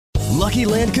Lucky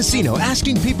Land Casino,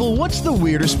 asking people, what's the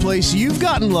weirdest place you've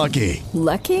gotten lucky?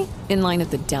 Lucky? In line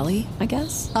at the deli, I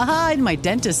guess? Aha, in my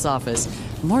dentist's office.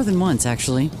 More than once,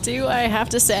 actually. Do I have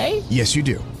to say? Yes, you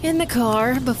do. In the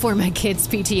car before my kids'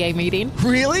 PTA meeting.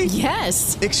 Really?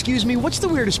 Yes. Excuse me, what's the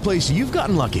weirdest place you've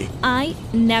gotten lucky? I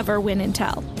never win and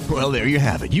tell. Well, there you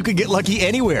have it. You can get lucky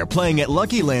anywhere, playing at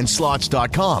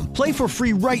LuckyLandSlots.com. Play for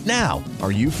free right now.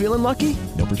 Are you feeling lucky?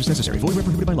 No purchase necessary. Void where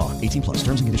prohibited by law. 18 plus.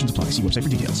 Terms and conditions apply. See website for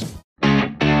details.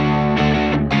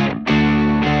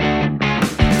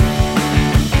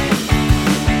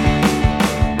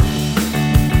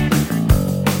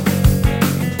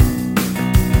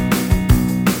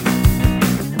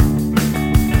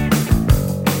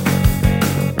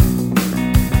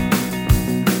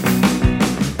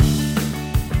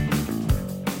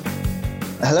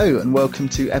 Hello and welcome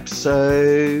to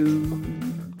episode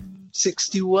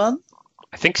 61?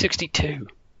 I think 62.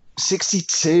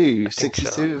 62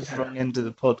 so, of Wrong End of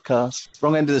the Podcast.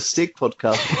 Wrong End of the Stick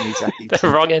podcast with me, Zachy. The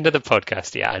wrong end of the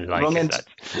podcast, yeah, I like wrong it. end,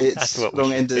 it's what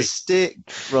wrong end of the stick,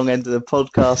 wrong end of the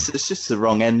podcast. It's just the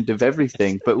wrong end of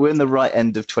everything, but we're in the right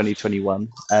end of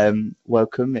 2021.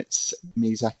 Welcome, it's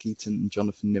me, Zach Eaton, and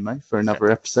Jonathan Nimmo for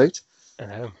another episode. I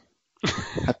know.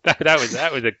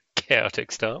 that was a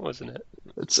chaotic start, wasn't it?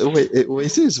 It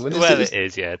always is. It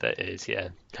is, yeah. That is, yeah.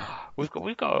 We've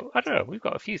got. I don't know. We've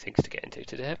got a few things to get into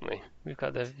today, haven't we? We've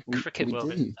got the cricket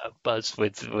world buzz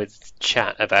with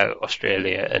chat about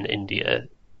Australia and India,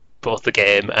 both the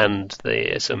game and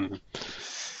some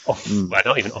off. Well,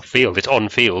 not even off field. It's on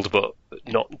field, but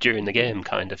not during the game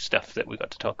kind of stuff that we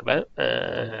got to talk about.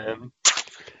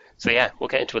 So yeah, we'll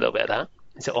get into a little bit of that.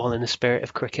 Is it all in the spirit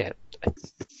of cricket?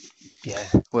 Yeah.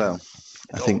 Well,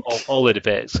 I think all the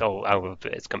debates, all our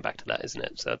debates come back to that, isn't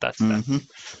it? So that's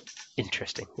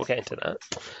interesting. We'll get into that.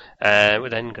 We're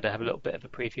then going to have a little bit of a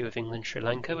preview of England Sri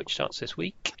Lanka, which starts this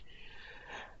week,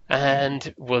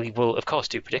 and we'll of course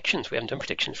do predictions. We haven't done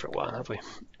predictions for a while, have we?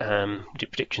 Do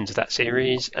predictions of that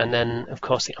series, and then of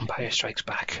course the Umpire Strikes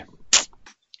Back.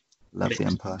 Love the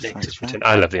Empire Strikes Back.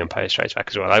 I love the Empire Strikes Back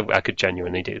as well. I could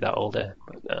genuinely do that all day,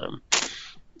 but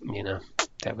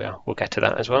there we are. We'll get to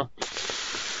that as well.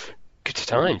 Good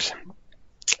times.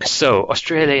 So,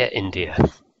 Australia, India.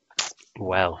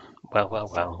 Well.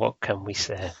 What can we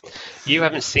say? You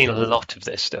haven't seen a lot of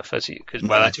this stuff, has you? Because,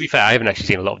 to be fair, I haven't actually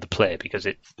seen a lot of the play because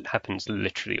it happens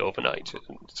literally overnight.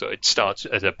 So it starts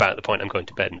at about the point I'm going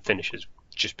to bed and finishes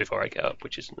just before I get up,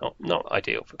 which is not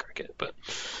ideal for cricket.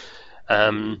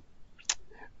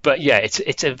 But yeah,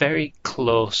 it's a very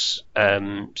close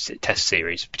test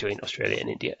series between Australia and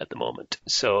India at the moment.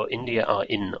 So India are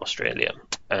in Australia,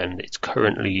 and it's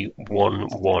currently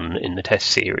 1-1 in the test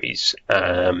series.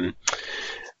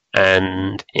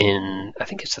 And I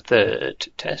think it's the third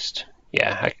test.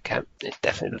 Yeah, it's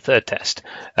definitely the third test.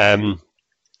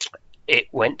 It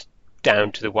went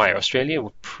down to the wire. Australia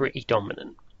were pretty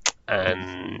dominant.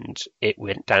 And it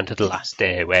went down to the last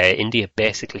day where India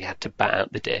basically had to bat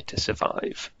out the day to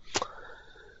survive.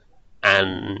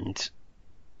 And,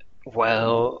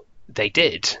 well, they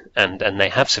did, and they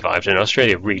have survived, and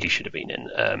Australia really should have been in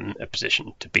a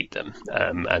position to beat them.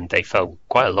 And they fell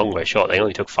quite a long way short. They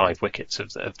only took 5 wickets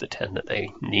of the 10 that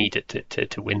they needed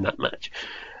to win that match.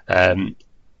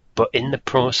 But in the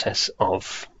process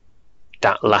of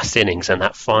that last innings and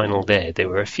that final day, there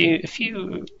were a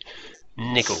few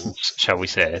niggles, shall we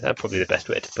say, that's probably the best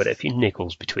way to put it, a few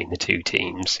niggles between the two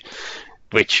teams,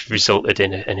 which resulted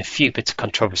in a few bits of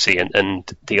controversy,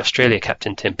 and the Australia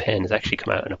captain Tim Paine has actually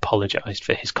come out and apologised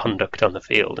for his conduct on the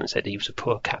field and said he was a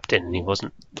poor captain and he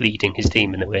wasn't leading his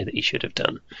team in the way that he should have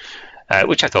done,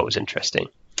 which I thought was interesting.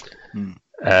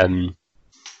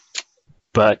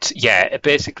 But yeah,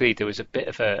 basically there was a bit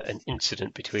of an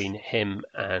incident between him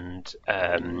and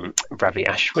Ravi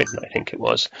Ashwin, I think it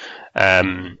was.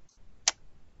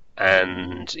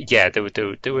 And yeah, there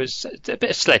was a bit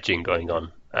of sledging going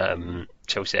on,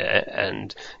 shall we say,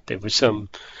 and there was some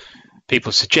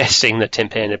people suggesting that Tim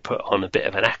Paine had put on a bit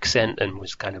of an accent and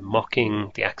was kind of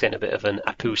mocking the accent, a bit of an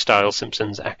Apu-style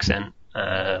Simpsons accent,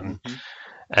 and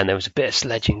there was a bit of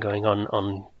sledging going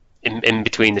on in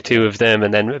between the two of them,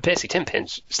 and then basically Tim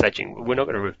Paine's sledging, we're not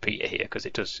going to repeat it here because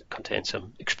it does contain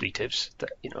some expletives,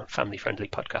 that, family-friendly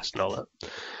podcast and all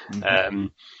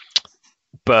that.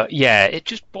 But yeah, it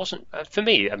just wasn't for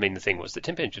me. I mean, the thing was that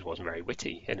Tim Paine just wasn't very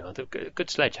witty. The good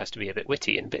sledge has to be a bit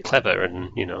witty and a bit clever,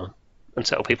 and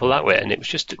unsettle people that way. And it was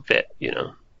just a bit,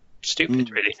 stupid,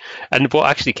 really. And what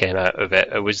actually came out of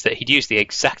it was that he'd used the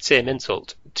exact same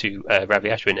insult to Ravi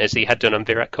Ashwin as he had done on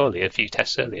Virat Kohli a few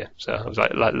tests earlier. So I was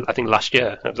like I think last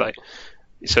year. I was like,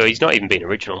 so he's not even been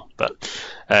original. But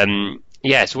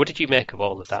Yeah, so what did you make of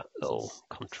all of that little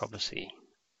controversy?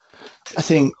 I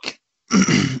think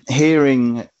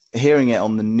hearing it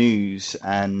on the news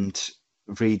and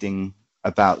reading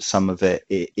about some of it,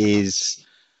 it is,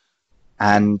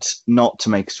 and not to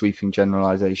make a sweeping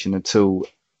generalisation at all,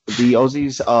 the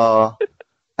Aussies are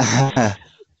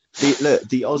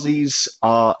the Aussies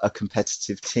are a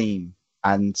competitive team,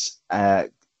 and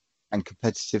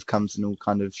competitive comes in all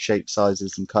kind of shapes,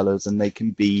 sizes, and colours, and they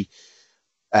can be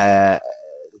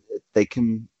they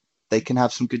can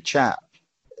have some good chat.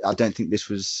 I don't think this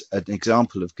was an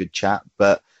example of good chat,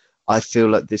 but I feel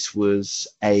like this was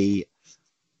a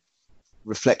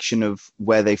reflection of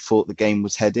where they thought the game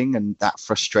was heading, and that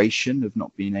frustration of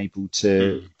not being able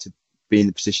to be in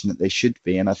the position that they should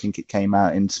be. And I think it came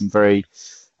out in some very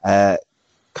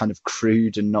kind of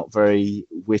crude and not very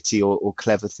witty or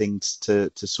clever things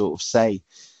to sort of say.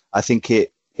 I think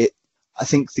I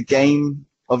think the game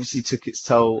obviously took its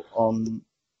toll on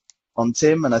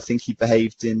Tim, and I think he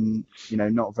behaved in,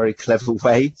 not a very clever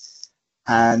way.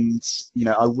 And,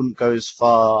 I wouldn't go as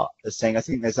far as saying, I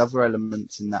think there's other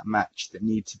elements in that match that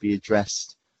need to be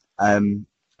addressed a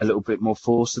little bit more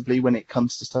forcibly when it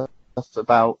comes to stuff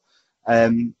about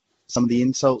some of the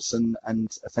insults and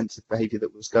offensive behaviour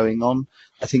that was going on.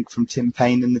 I think from Tim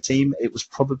Payne and the team, it was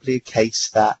probably a case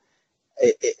that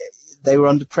they were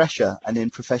under pressure, and in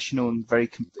professional and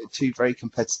two very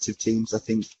competitive teams, I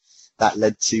think that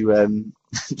led to him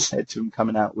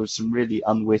coming out with some really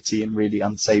unwitty and really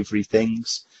unsavoury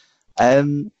things.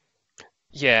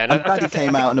 Yeah, and I'm glad he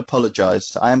came out and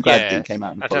apologised. I am glad that he came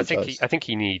out and apologised. I think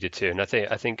he needed to, and I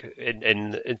think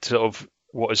in sort of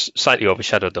what has slightly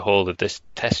overshadowed the whole of this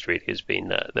test really has been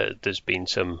that there's been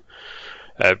some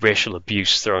racial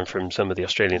abuse thrown from some of the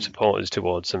Australian supporters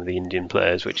towards some of the Indian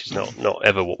players, which is not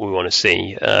ever what we want to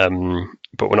see.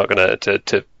 But we're not going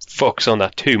to focus on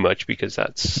that too much, because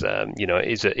that's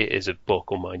it is a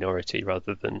vocal minority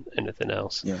rather than anything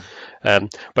else. Yeah.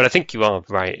 But I think you are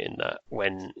right in that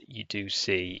when you do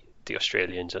see the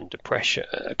Australians under pressure,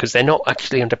 because they're not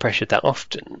actually under pressure that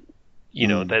often.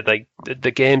 They're like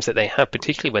the games that they have,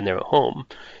 particularly when they're at home,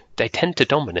 they tend to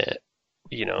dominate.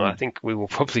 I think we will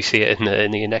probably see it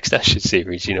in the next Ashes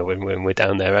series. When we're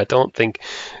down there, I don't think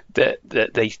that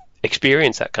they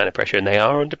experience that kind of pressure, and they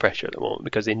are under pressure at the moment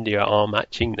because India are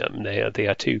matching them. They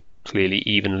are two clearly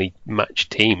evenly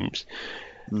matched teams,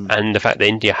 and the fact that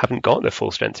India haven't got the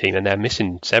full strength team and they're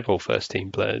missing several first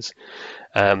team players,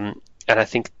 and I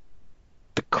think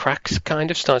the cracks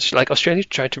kind of starts. Like Australia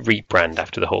tried to rebrand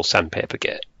after the whole sandpaper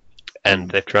gate, and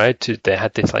they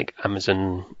had this like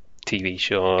Amazon TV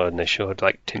show, and they showed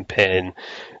like Tim Payne,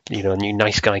 a new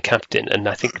nice guy captain, and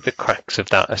I think the cracks of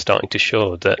that are starting to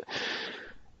show that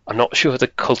I'm not sure the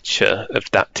culture of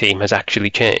that team has actually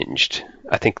changed.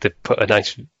 I think they've put a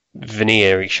nice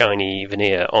shiny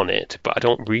veneer on it, but I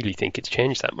don't really think it's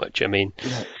changed that much. I mean,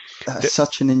 that's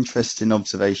such an interesting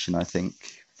observation, I think.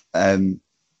 And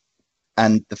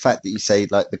the fact that you say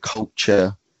like the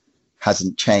culture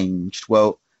hasn't changed.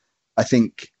 Well, I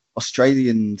think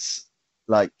Australians,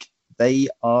 they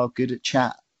are good at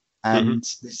chat, and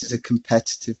this is a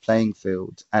competitive playing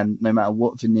field, and no matter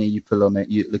what veneer you pull on it,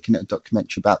 you're looking at a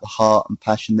documentary about the heart and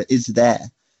passion that is there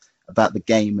about the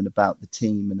game and about the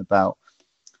team and about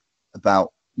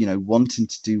wanting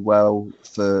to do well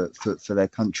for their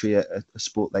country at a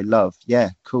sport they love. Yeah,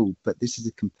 cool, but this is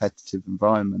a competitive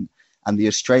environment, and the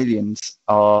Australians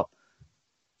are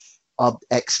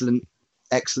excellent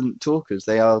talkers.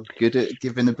 They are good at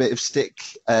giving a bit of stick.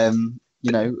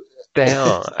 They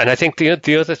are, and I think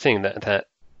the other thing that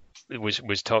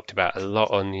was talked about a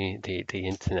lot on the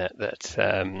internet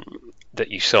that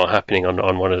you saw happening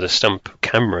on one of the stump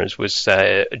cameras was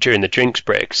during the drinks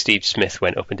break. Steve Smith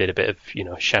went up and did a bit of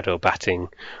shadow batting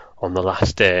on the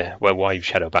last day. Well, why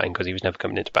shadow batting? Because he was never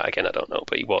coming into bat again. I don't know,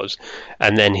 but he was,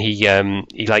 and then he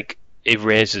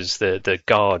erases the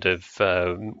guard of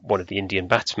one of the Indian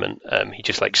batsmen. He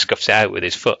just scuffs it out with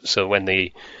his foot. So when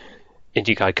the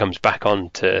India guy comes back on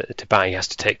to bat, he has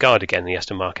to take guard again. And he has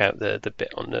to mark out the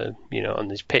bit on the on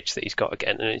his pitch that he's got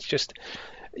again. And it's just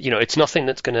it's nothing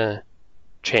that's going to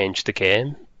change the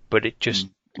game, but it just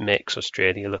makes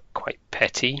Australia look quite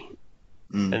petty.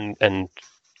 And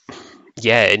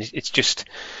yeah, it's just,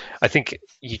 I think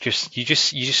you're just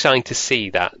starting to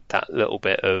see that little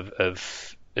bit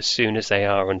of as soon as they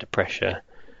are under pressure,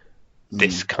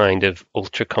 this kind of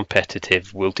ultra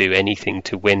competitive, will do anything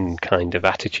to win kind of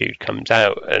attitude comes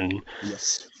out, and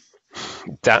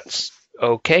that's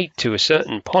okay to a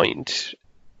certain point,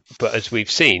 but as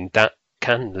we've seen, that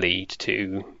can lead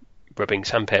to rubbing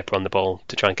sandpaper on the ball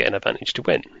to try and get an advantage to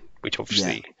win, which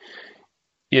obviously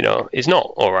is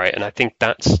not all right. And I think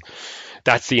that's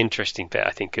that's the interesting bit,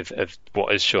 I think, of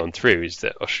what has shown through, is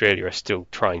that Australia are still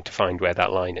trying to find where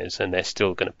that line is, and they're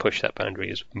still going to push that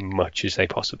boundary as much as they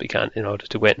possibly can in order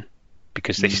to win,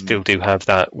 because they still do have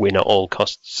that win at all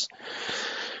costs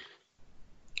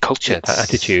culture, that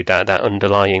attitude, that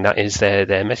underlying, that is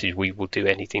their message. We will do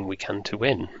anything we can to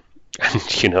win. And,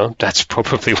 that's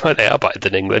probably why they are better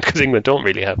than England, because England don't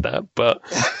really have that, but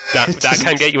that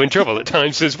can get you in trouble at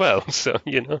times as well. So,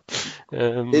 it's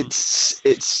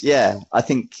I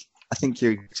think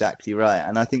you're exactly right.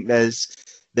 And I think there's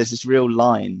this real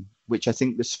line, which I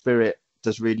think the Spirit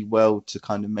does really well to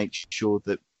kind of make sure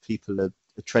that people are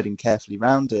treading carefully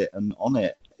around it and on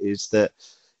it, is that,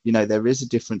 there is a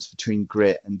difference between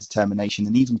grit and determination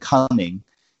and even cunning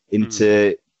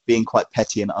into being quite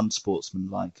petty and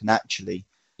unsportsmanlike, and actually,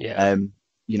 kind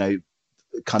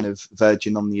of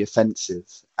verging on the offensive.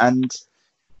 And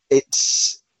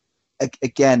it's,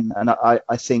 again, and I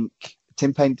think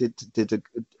Tim Payne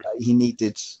he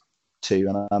needed to,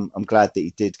 and I'm glad that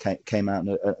he did came out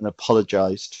and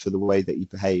apologised for the way that he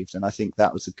behaved, and I think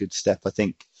that was a good step. I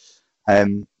think, I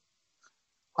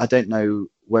don't know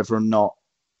whether or not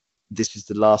this is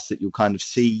the last that you'll kind of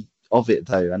see of it,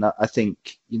 though. And I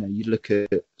think, you look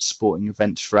at sporting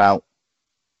events throughout,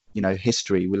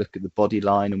 history. We look at the body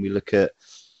line, and we look at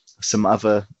some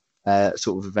other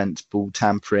sort of events, ball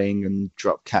tampering and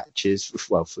drop catches.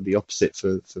 Well, for the opposite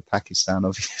for Pakistan,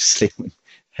 obviously, when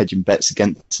hedging bets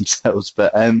against themselves.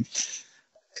 But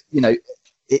it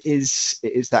is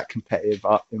that competitive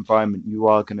environment. You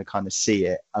are going to kind of see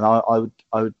it, and I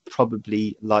would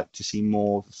probably like to see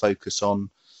more of a focus on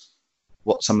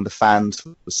what some of the fans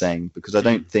were saying, because I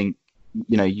don't think,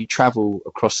 you travel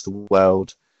across the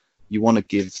world, you want to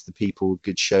give the people a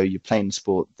good show, you're playing the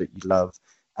sport that you love,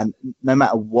 and no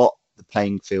matter what the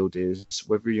playing field is,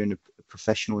 whether you're in a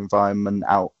professional environment,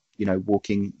 out,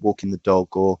 walking the dog,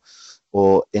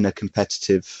 or in a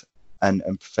competitive and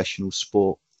professional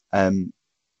sport,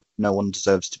 no one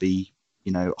deserves to be,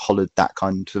 hollered that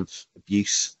kind of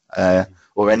abuse,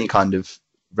 or any kind of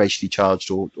racially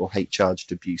charged or hate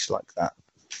charged abuse like that.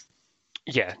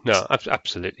 Yeah, no,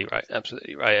 absolutely right,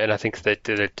 and I think that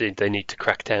they need to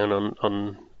crack down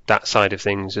on that side of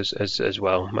things as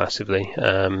well, massively.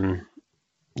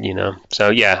 So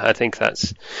yeah, I think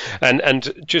that's,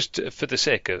 and just for the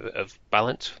sake of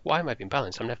balance, why am I being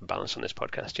balanced? I'm never balanced on this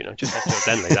podcast, just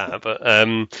accidentally that. But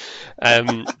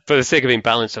for the sake of being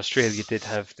balanced, Australia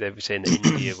they were saying that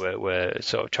India were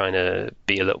sort of trying to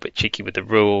be a little bit cheeky with the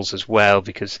rules as well,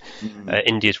 because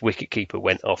India's wicketkeeper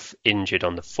went off injured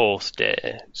on the 4th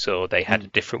day, so they had a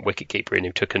different wicketkeeper in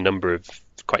who took a number of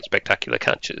quite spectacular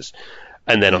catches.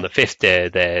 And then on the 5th day,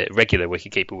 their regular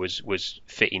wicketkeeper was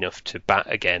fit enough to bat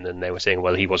again, and they were saying,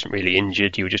 well, he wasn't really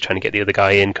injured. You were just trying to get the other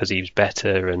guy in because he was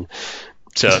better. And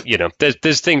so,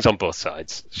 there's things on both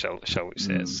sides, shall we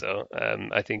say. So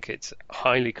I think it's a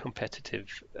highly competitive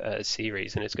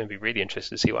series, and it's going to be really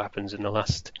interesting to see what happens in the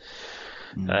last,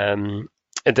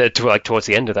 towards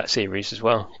the end of that series as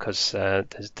well, because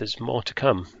there's more to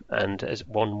come. And as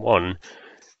 1-1,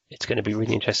 it's going to be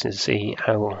really interesting to see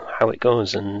how it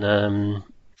goes, and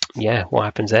what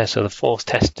happens there. So the 4th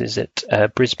test is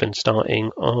at Brisbane,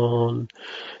 starting on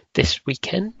this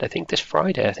weekend. I think this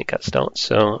Friday. I think that starts.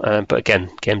 So, but again,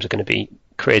 games are going to be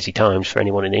crazy times for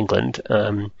anyone in England.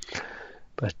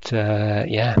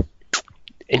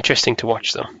 Interesting to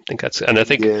watch, though. I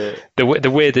think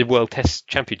the way the World Test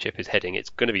Championship is heading, it's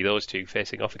going to be those two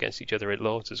facing off against each other at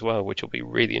Lords as well, which will be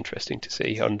really interesting to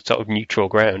see on sort of neutral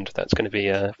ground. That's going to be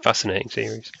a fascinating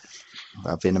series.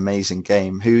 That'll be an amazing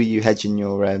game. Who are you hedging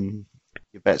your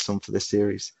bets on for this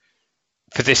series?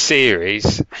 For this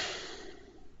series,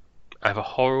 I have a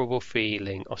horrible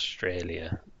feeling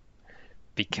Australia,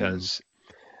 because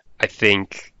I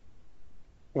think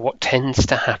what tends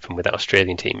to happen with that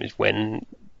Australian team is when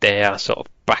they are sort of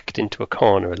backed into a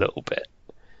corner a little bit,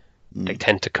 they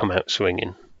tend to come out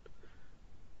swinging.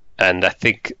 And I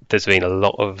think there's been a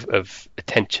lot of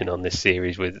attention on this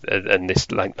series and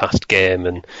this last game,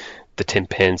 and the Tim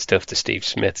Payne stuff, the Steve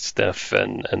Smith stuff,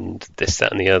 and this,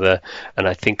 that, and the other. And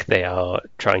I think they are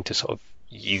trying to sort of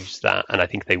use that, and I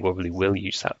think they probably will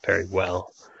use that very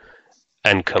well,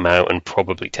 and come out and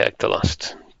probably take the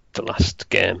last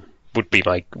game. Would be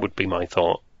my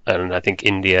thought. And I think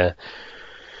India,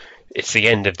 it's the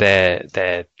end of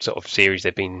their sort of series.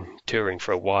 They've been touring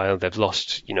for a while. They've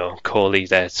lost, Kohli,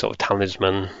 their sort of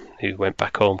talisman, who went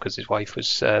back home because his wife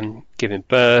was giving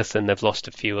birth, and they've lost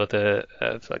a few other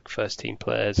first team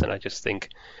players. And I think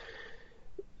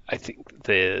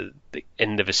the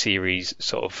end of a series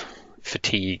sort of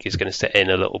fatigue is going to set in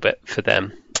a little bit for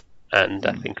them, and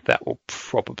I think that will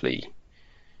probably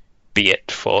be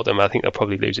it for them. I think they'll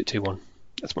probably lose it 2-1.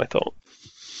 That's my thought.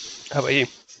 How about you?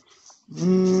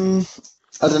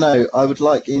 I don't know. I would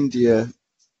like India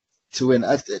to win.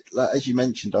 As you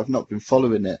mentioned, I've not been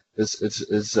following it as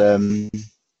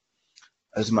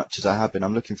much as I have been.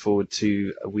 I'm looking forward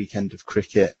to a weekend of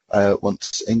cricket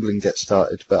once England gets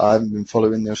started, but I haven't been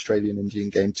following the Australian-Indian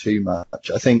game too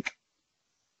much. I think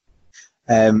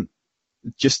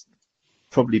just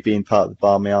probably being part of the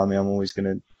Barmy Army, I'm always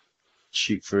going to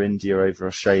shoot for India over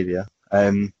Australia.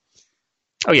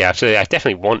 Oh yeah, absolutely. I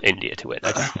definitely want India to win.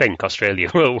 I just think Australia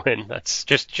will win. That's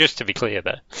just to be clear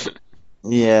there.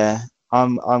 Yeah,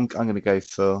 I'm going to go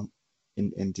for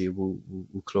India. Will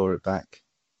claw it back.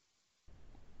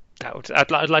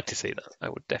 I'd like to see that. I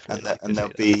would definitely like to see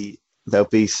that. There'll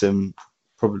be some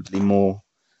probably more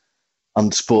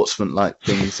unsportsmanlike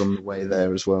things on the way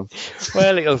there as well.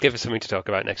 Well, it'll give us something to talk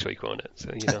about next week, won't it?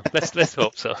 So let's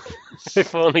hope so.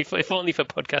 if only for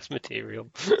podcast material.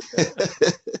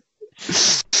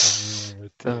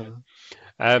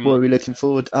 What are we looking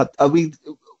forward? Are we?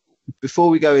 Before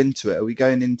we go into it, are we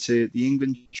going into the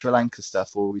England Sri Lanka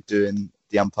stuff, or are we doing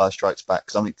the umpire strikes back?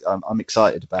 Because I'm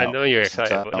excited about. I know you're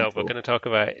excited, but no, we're going to talk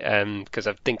about because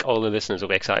I think all the listeners will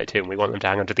be excited too, and we want them to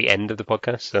hang on to the end of the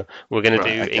podcast. So we're going to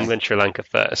do England Sri Lanka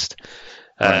first,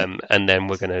 and then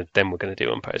we're going to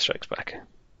do umpire strikes back.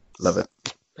 Love it.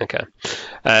 Okay.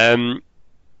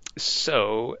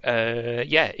 So,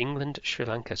 England, Sri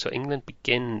Lanka. So England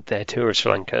begin their tour of Sri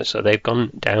Lanka. So they've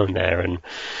gone down there and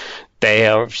they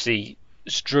are obviously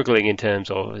struggling in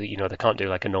terms of, they can't do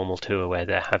like a normal tour where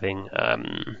they're having,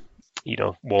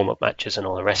 warm-up matches and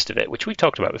all the rest of it, which we've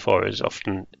talked about before is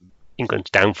often England's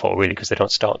downfall, really, because they don't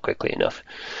start quickly enough.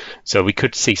 So we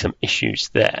could see some issues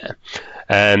there.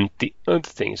 The other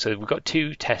thing, so we've got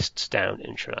 2 tests down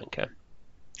in Sri Lanka.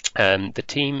 The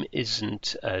team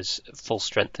isn't as full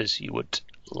strength as you would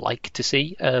like to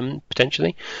see,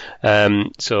 potentially.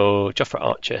 So Jofra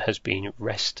Archer has been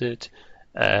rested,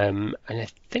 and I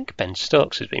think Ben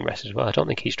Stokes has been rested as well. I don't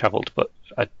think he's travelled, but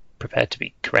I'm prepared to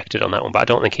be corrected on that one. But I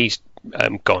don't think he's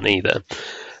gone either.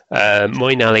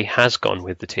 Moeen Ali has gone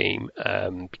with the team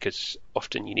because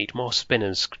often you need more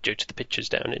spinners due to the pitches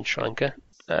down in Sri Lanka.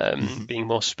 Being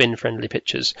more spin-friendly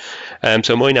pitches.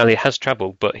 So Moeen Ali has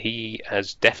travelled, but he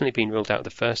has definitely been ruled out of the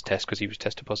first test because he was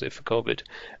tested positive for COVID.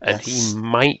 And he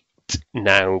might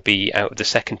now be out of the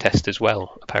second test as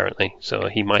well, apparently. So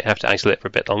he might have to isolate for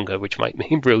a bit longer, which might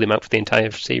rule him out for the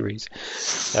entire series.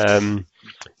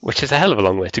 Which is a hell of a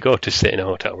long way to go to sit in a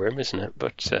hotel room, isn't it?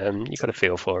 But you've got to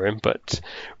feel for him. But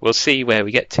we'll see where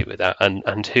we get to with that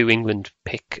and who England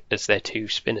pick as their 2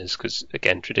 spinners. Because,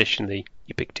 again, traditionally,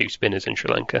 you pick 2 spinners in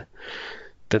Sri Lanka.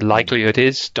 The likelihood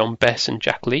is Dom Bess and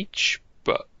Jack Leach.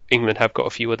 But England have got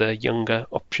a few other younger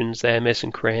options there.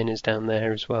 Mason Crane is down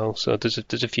there as well. So there's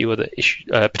a few other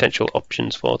potential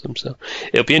options for them. So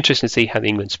it'll be interesting to see how the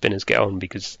England spinners get on,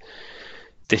 because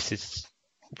this is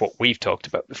what we've talked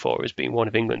about before as being one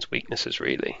of England's weaknesses,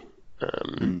 really.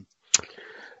 And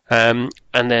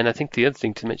then I think the other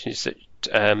thing to mention is that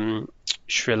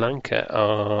Sri Lanka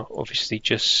are obviously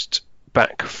just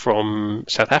back from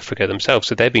South Africa themselves,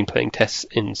 so they've been playing tests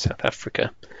in South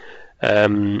Africa,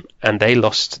 and they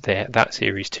lost that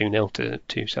series 2-0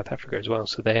 to South Africa as well.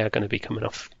 So they are going to be coming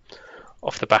off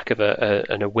the back of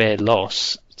an away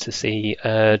loss to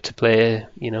play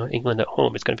England at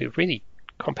home. It's going to be a really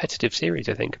competitive series,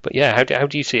 I think. But yeah, how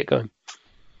do you see it going?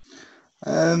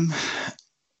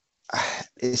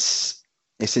 It's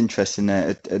interesting.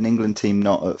 An England team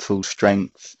not at full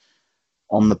strength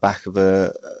on the back of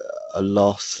a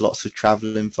loss, lots of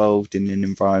travel involved in an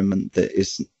environment that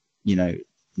is,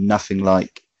 nothing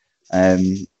like,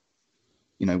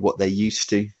 what they're used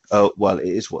to. Oh, well, it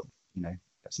is what,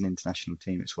 as an international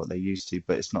team, it's what they're used to,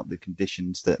 but it's not the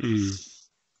conditions that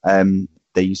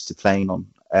they're used to playing on.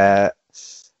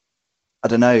 I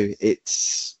don't know.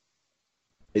 It's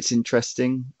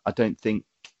interesting. I don't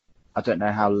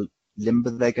know how limber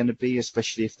they're going to be,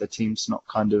 especially if the team's not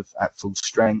kind of at full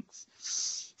strength.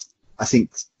 I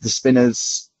think the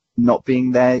spinners not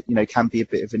being there, can be a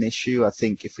bit of an issue. I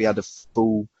think if we had a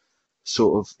full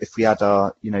if we had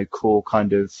our, core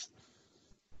kind of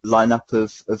lineup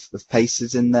of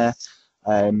pacers in there,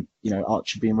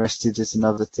 Archer being rested is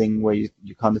another thing where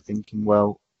you're kind of thinking,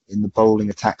 well, in the bowling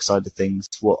attack side of things,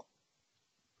 what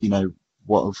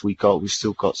have we got? We've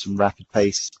still got some rapid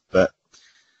pace, but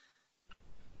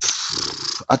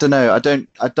I don't know. I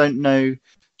don't know.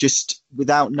 Just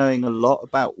without knowing a lot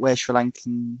about where the Sri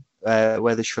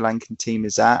Lankan team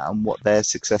is at and what their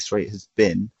success rate has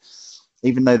been,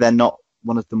 even though they're not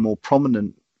one of the more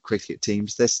prominent cricket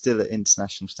teams, they're still at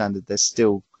international standard. They're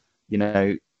still,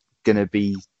 going to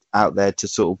be out there to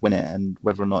sort of win it, and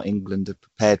whether or not England are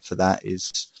prepared for that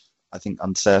is, I think,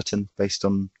 uncertain based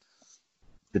on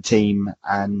the team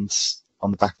and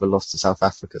on the back of a loss to South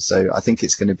Africa. So I think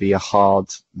it's going to be a hard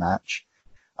match.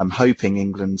 I'm hoping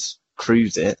England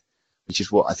cruise it, which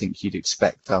is what I think you'd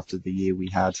expect after the year we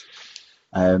had.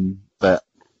 But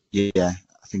yeah,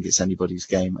 I think it's anybody's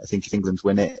game. I think if England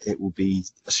win it, it will be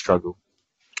a struggle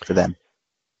for them.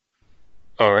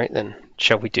 All right, then.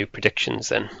 Shall we do predictions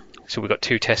then? So we've got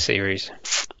 2 test series.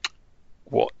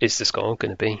 What is the score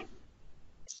going to be?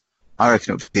 I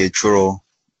reckon it'll be a draw.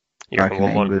 You reckon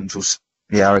 1-1?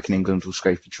 I reckon England will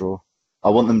scrape a draw. I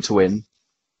want them to win,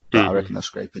 but I reckon they'll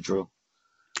scrape a draw.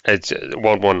 It's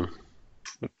 1-1.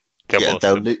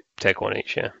 They'll take one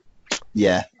each, yeah.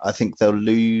 Yeah, I think they'll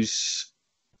lose.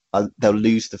 They'll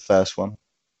lose the first one,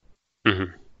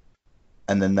 and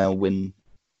then they'll win.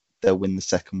 They'll win the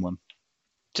second one.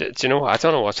 Do you know what? I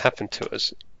don't know what's happened to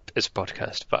us as a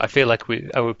podcast, but I feel like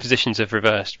our positions have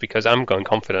reversed because I'm going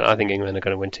confident. I think England are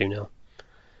going to win 2-0.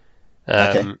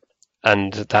 Okay.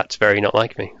 And that's very not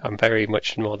like me. I'm very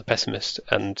much more the pessimist,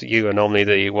 and you are normally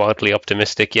the wildly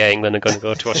optimistic, yeah, England are going to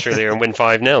go to Australia and win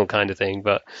 5-0 kind of thing.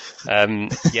 But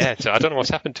yeah, so I don't know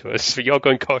what's happened to us. So you're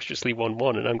going cautiously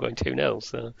 1-1 and I'm going 2-0.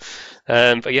 So,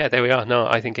 but yeah, there we are. No,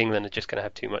 I think England are just going to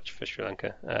have too much for Sri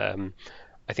Lanka.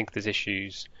 I think there's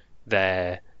issues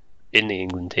there in the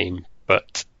England team,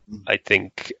 but I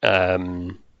think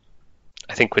with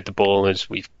the ballers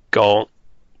we've got,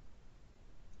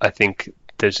 I think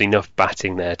there's enough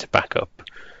batting there to back up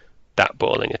that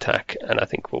bowling attack, and I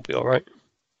think we'll be all right.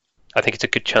 I think it's a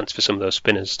good chance for some of those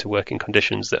spinners to work in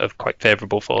conditions that are quite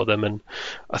favourable for them, and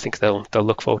I think they'll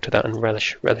look forward to that and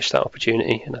relish that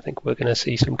opportunity, and I think we're going to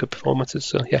see some good performances.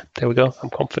 So yeah, there we go.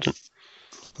 I'm confident.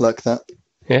 Like that.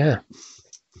 Yeah.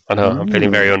 I know, I'm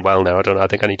feeling very unwell now. I don't know. I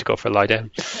think I need to go for a lie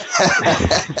down.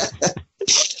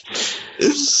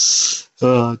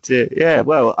 Oh dear. Yeah.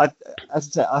 Well, as I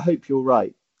said, I hope you're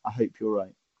right.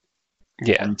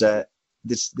 Yeah. And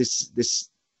this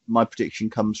my prediction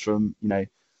comes from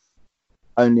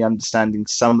only understanding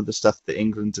some of the stuff that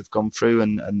England have gone through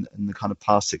and the kind of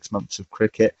past 6 months of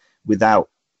cricket without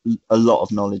a lot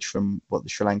of knowledge from what the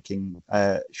Sri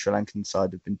Lankan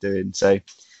side have been doing. So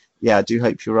yeah, I do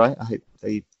hope you're right. I hope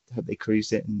they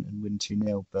cruise it and win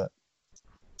 2-0, but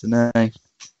I don't know.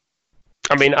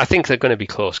 I mean, I think they're going to be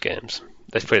close games.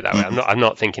 Let's put it that way. I'm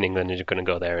not thinking England is going to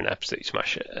go there and absolutely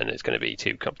smash it, and it's going to be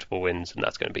 2 comfortable wins, and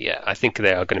that's going to be it. I think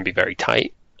they are going to be very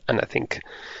tight, and I think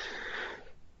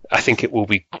it will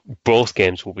be, both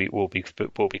games will be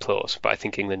close. But I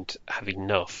think England have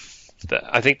enough that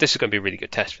I think this is going to be a really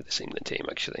good test for this England team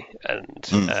actually,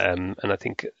 and I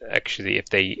think actually if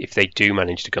they do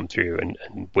manage to come through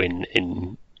and win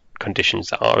in conditions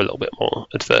that are a little bit more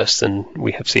adverse than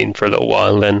we have seen for a little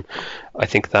while, then I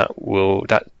think that will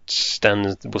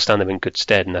stand them in good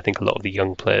stead. And I think a lot of the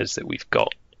young players that we've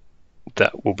got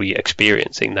that will be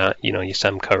experiencing that, your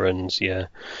Sam Currans, your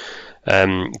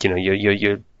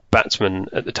batsmen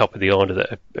at the top of the order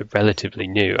that are relatively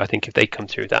new. I think if they come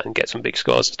through that and get some big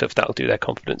scores and stuff, that'll do their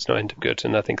confidence no end of good,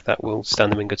 and I think that will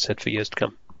stand them in good stead for years to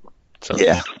come. So,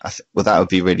 yeah, well, that would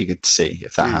be really good to see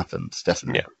if that happens,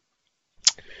 definitely. Yeah.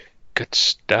 Good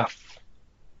stuff.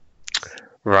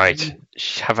 Right.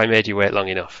 Have I made you wait long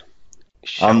enough?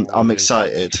 I'm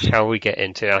excited. Shall we get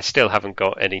into it? I still haven't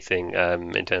got anything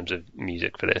in terms of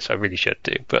music for this. I really should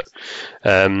do, but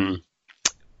The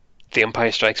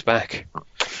Empire Strikes Back.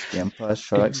 The Empire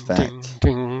Strikes Back.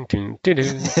 There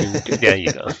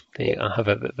you go. I'll have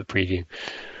the preview.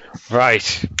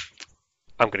 Right.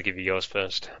 I'm going to give you yours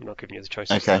first. I'm not giving you the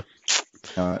choices. Okay.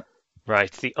 All right.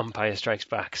 Right, The Empire Strikes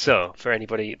Back. So, for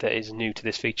anybody that is new to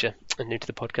this feature and new to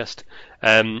the podcast,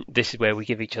 this is where we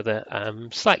give each other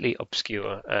slightly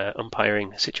obscure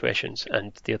umpiring situations,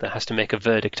 and the other has to make a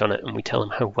verdict on it, and we tell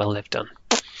them how well they've done.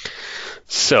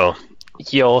 So,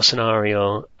 your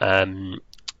scenario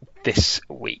this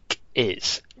week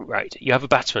is, right, you have a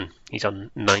batsman. He's on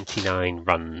 99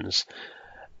 runs,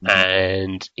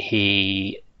 and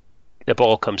the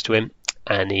ball comes to him,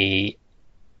 and he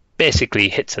basically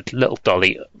hits a little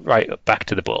dolly right back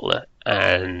to the bowler,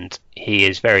 and he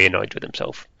is very annoyed with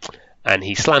himself, and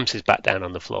he slams his bat down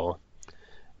on the floor,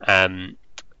 and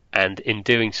in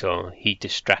doing so he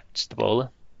distracts the bowler,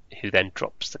 who then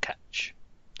drops the catch.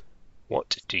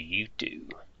 What do you do?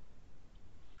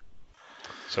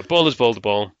 So bowler's bowled the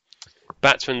ball,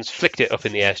 batsman's flicked it up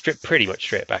in the air, pretty much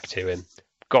straight back to him,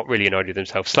 got really annoyed with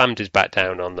himself, slammed his bat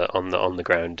down on the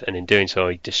ground, and in doing so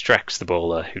he distracts the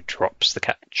bowler, who drops the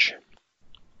catch.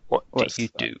 What do you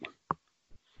do?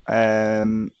 I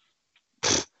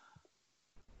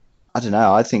I don't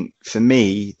know. I think for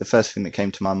me, the first thing that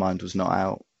came to my mind was not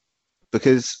out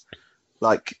because,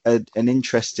 like, an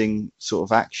interesting sort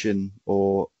of action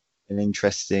or an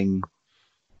interesting,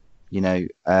 you know,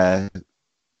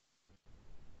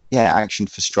 action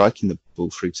for striking the ball,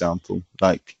 for example.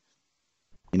 Like,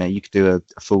 you know, you could do a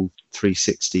full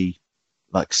 360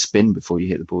 like spin before you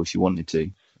hit the ball if you wanted to.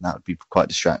 And that would be quite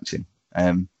distracting.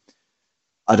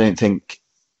 I don't think,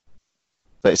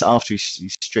 but it's after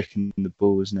he's stricken the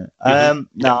ball, isn't it?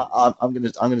 No, I'm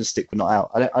gonna stick with not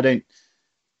out. I don't.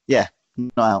 Yeah,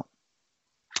 not out.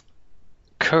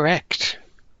 Correct.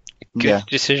 Good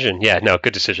decision. Yeah, no,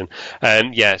 good decision.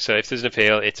 So if there's an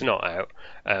appeal, it's not out.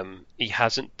 He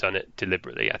hasn't done it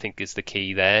deliberately, I think is the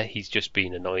key there. He's just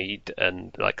been annoyed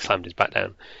and like slammed his back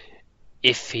down.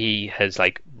 If he has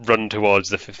like run towards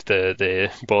the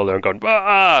baller and gone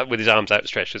with his arms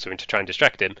outstretched or something to try and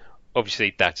distract him,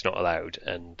 obviously that's not allowed,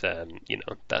 and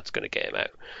that's going to get him out.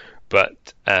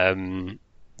 But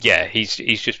he's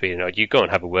just being annoyed. You go and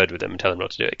have a word with him and tell him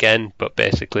not to do it again. But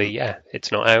basically,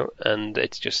 it's not out, and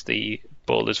it's just the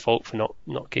baller's fault for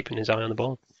not keeping his eye on the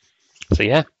ball. So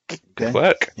good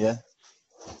work. Yeah.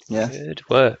 Good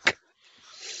work.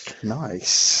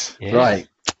 Nice. Yeah. Right.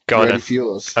 Go on. Ready for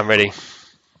yours? I'm ready.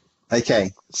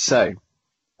 Okay, so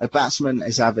a batsman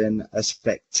is having a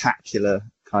spectacular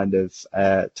kind of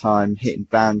time, hitting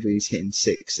boundaries, hitting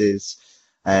sixes.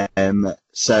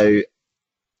 So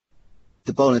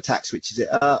the bowling attack switches it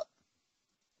up.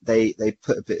 They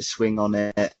put a bit of swing on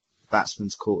it.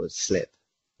 Batsman's caught a slip.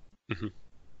 Mm-hmm.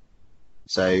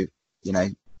 So,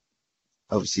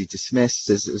 obviously dismissed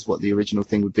as what the original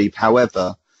thing would be.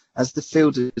 However, as the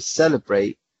fielders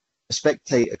celebrate, a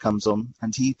spectator comes on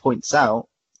and he points out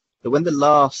that when the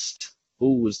last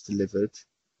ball was delivered,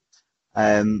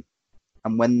 and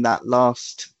when that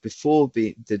before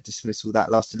the dismissal,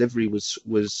 that last delivery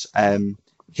was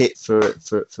hit for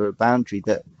a boundary,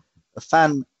 that a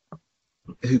fan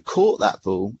who caught that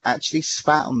ball actually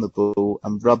spat on the ball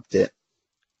and rubbed it,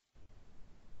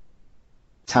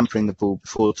 tampering the ball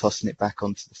before tossing it back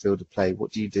onto the field of play.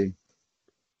 What do you do?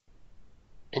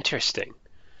 Interesting.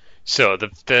 So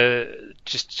the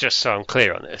just so I'm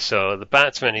clear on this, so the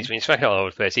batsman, he's been smacking all over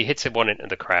the place. He hits one into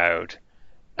the crowd,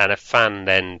 and a fan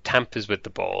then tampers with the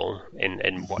ball in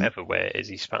whatever way it is.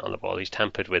 He spat on the ball, he's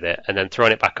tampered with it, and then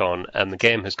thrown it back on, and the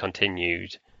game has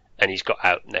continued, and he's got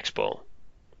out next ball.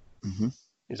 Mm-hmm.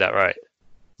 Is that right?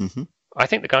 Mm-hmm. I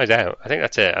think the guy's out. I think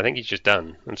that's it. I think he's just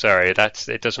done. I'm sorry,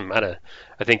 it doesn't matter.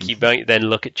 I think he might then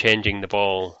look at changing the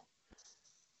ball.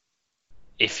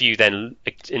 If you then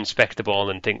inspect the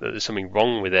ball and think that there's something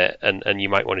wrong with it, and you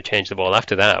might want to change the ball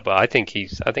after that, but I think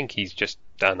he's just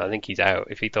done. I think he's out.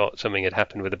 If he thought something had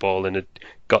happened with the ball and had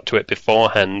got to it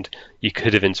beforehand, you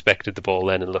could have inspected the ball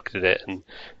then and looked at it and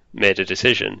made a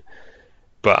decision.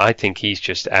 But I think he's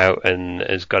just out and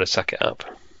has got to suck it up.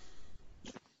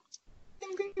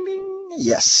 Ding, ding, ding.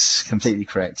 Yes, completely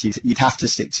correct. You'd have to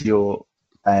stick to your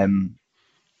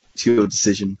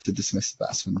decision to dismiss the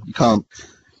batsman. You can't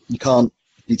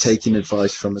be taking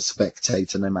advice from a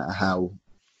spectator, no matter how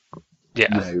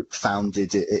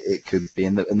founded it could be,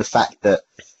 and the fact that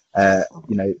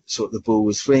sort of the ball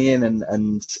was swinging and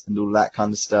all that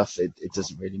kind of stuff. It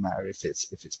doesn't really matter if it's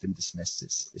been dismissed.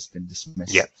 It's been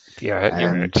dismissed. Yeah, you're out.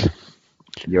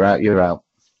 You're out.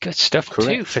 Good stuff.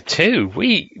 Correct. 2 for 2.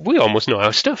 We almost know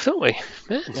our stuff, don't we?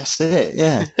 Man. That's it.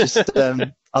 Yeah. Just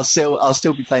I'll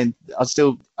still be playing. I'll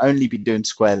still only be doing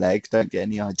square leg. Don't get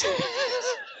any idea.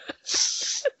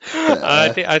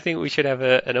 I think we should have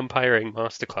an umpiring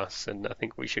masterclass, and I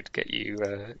think we should get you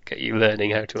learning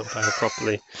how to umpire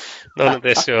properly. None of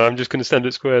this. So I'm just going to stand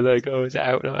at square leg. Oh, is it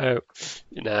out? Not out?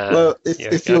 Nah. Well,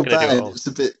 if you're batting, it's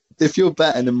a bit. If you're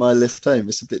batting in my left home,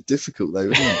 it's a bit difficult, though,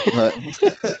 isn't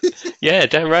it? Yeah,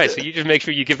 damn right. So you just make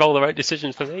sure you give all the right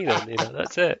decisions for me, then.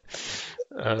 That's it.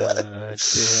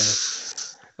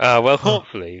 Well,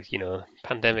 hopefully,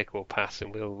 pandemic will pass,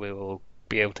 and we'll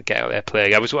be able to get out there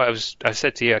playing. I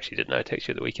said to you, actually, didn't I? I texted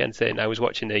you the weekend saying I was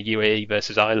watching the UAE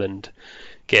versus Ireland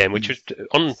game, which was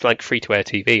on like free-to-air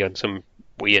TV on some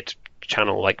weird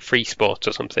channel like Free Sports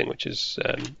or something, which is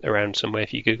around somewhere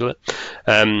if you Google it.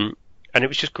 And it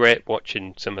was just great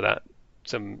watching some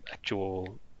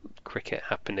actual cricket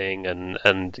happening, and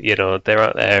they're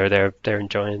out there, they're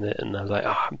enjoying it, and I was like,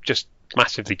 I'm just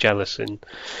massively jealous, and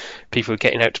people are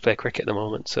getting out to play cricket at the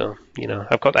moment. So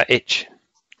I've got that itch.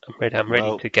 I'm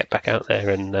ready to get back out there,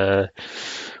 and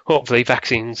hopefully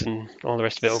vaccines and all the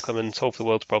rest of it will come and solve the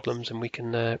world's problems, and we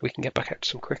can get back out to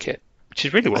some cricket, which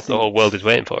is really what the whole world is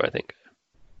waiting for, I think.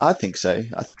 I think so.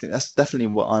 I think that's definitely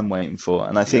what I'm waiting for,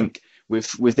 and I think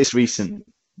with this recent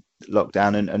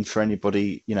lockdown, and for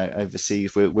anybody,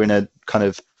 overseas, we're in a kind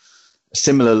of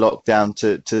similar lockdown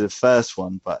to the first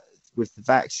one, but with the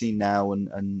vaccine now,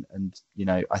 and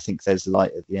I think there's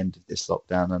light at the end of this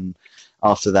lockdown, and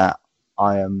after that,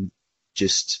 I am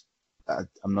just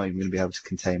I'm not even going to be able to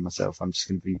contain myself. I'm just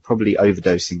going to be probably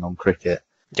overdosing on cricket.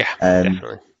 Yeah,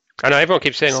 definitely. I know everyone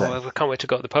keeps saying, I can't wait to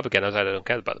go to the pub again. I was like, I don't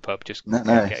care about the pub. Just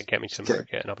get me some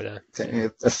cricket and I'll be there. Get me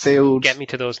a field. Get me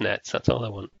to those nets. That's all I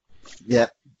want. Yeah,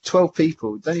 12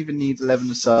 people. Don't even need 11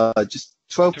 aside. Just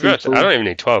 12 people. I don't even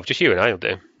need 12. Just you and I will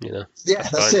do. Yeah,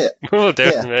 that's it. We'll do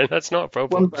it, man. That's not a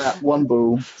problem. One bat, one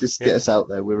ball. Just get us out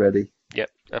there. We're ready. Yep,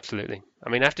 absolutely. I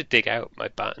mean, I have to dig out my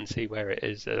bat and see where it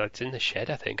is. It's in the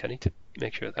shed, I think. I need to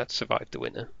make sure that survived the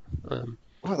winter.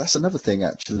 Well, that's another thing,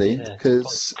 actually,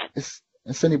 because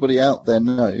if anybody out there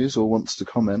knows or wants to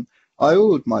comment, I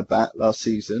ordered my bat last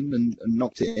season and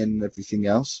knocked it in and everything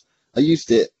else. I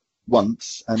used it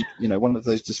once, and one of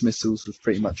those dismissals was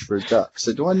pretty much for a duck.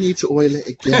 So do I need to oil it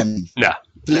again? No.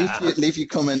 Leave your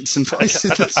comments and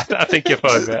voices. I think you're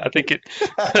fine, mate. I think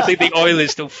the oil is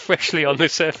still freshly on the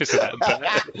surface of that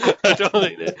bat. I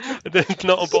don't think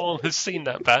not a ball has seen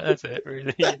that bat, has it?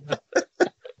 Really?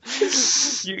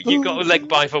 You got a leg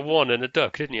by for one and a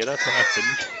duck, didn't you? That's what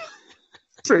happened.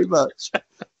 Pretty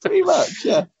much,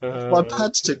 yeah. My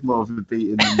pads took more of a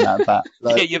beating than that bat.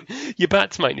 Yeah, your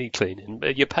bats might need cleaning,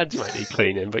 but your pads might need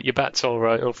cleaning, but your bat's all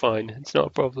right, all fine. It's not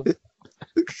a problem.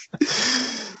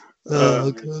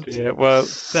 God. Yeah, well,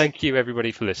 thank you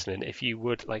everybody for listening. If you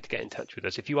would like to get in touch with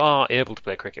us, if you are able to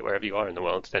play cricket wherever you are in the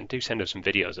world, then do send us some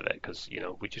videos of it, because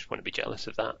we just want to be jealous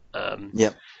of that.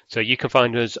 Yep. So you can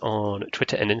find us on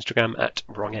Twitter and Instagram at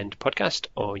Wrong End Podcast,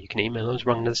 or you can email us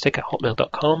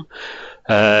wronganotherstick@hotmail.com.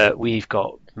 We've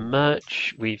got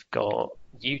merch, we've got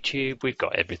YouTube, we've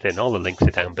got everything. All the links are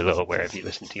down below wherever you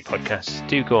listen to your podcasts.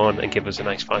 Do go on and give us a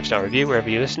nice 5-star review wherever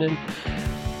you're listening,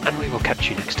 and we will catch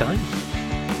you next time.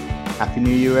 Happy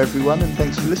New Year, everyone, and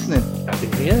thanks for listening. Happy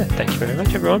New Year. Thank you very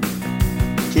much, everyone.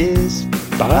 Cheers.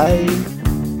 Bye.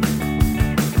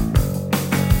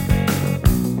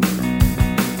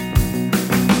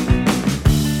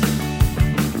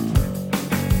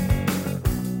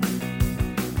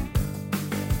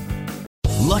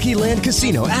 Lucky Land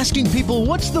Casino, asking people,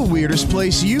 what's the weirdest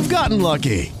place you've gotten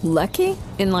lucky? Lucky?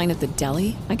 In line at the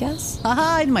deli, I guess?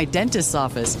 Aha, in my dentist's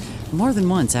office. More than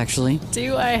once, actually.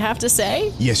 Do I have to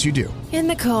say? Yes, you do. In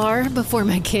the car before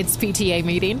my kids' PTA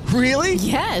meeting. Really?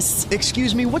 Yes.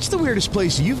 Excuse me, what's the weirdest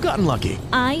place you've gotten lucky?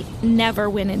 I never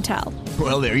win and tell.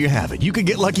 Well, there you have it. You can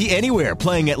get lucky anywhere,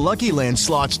 playing at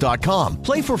LuckyLandSlots.com.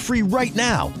 Play for free right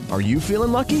now. Are you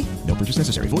feeling lucky? No purchase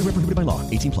necessary. Void where prohibited by law.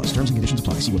 18+. Terms and conditions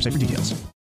apply. See website for details.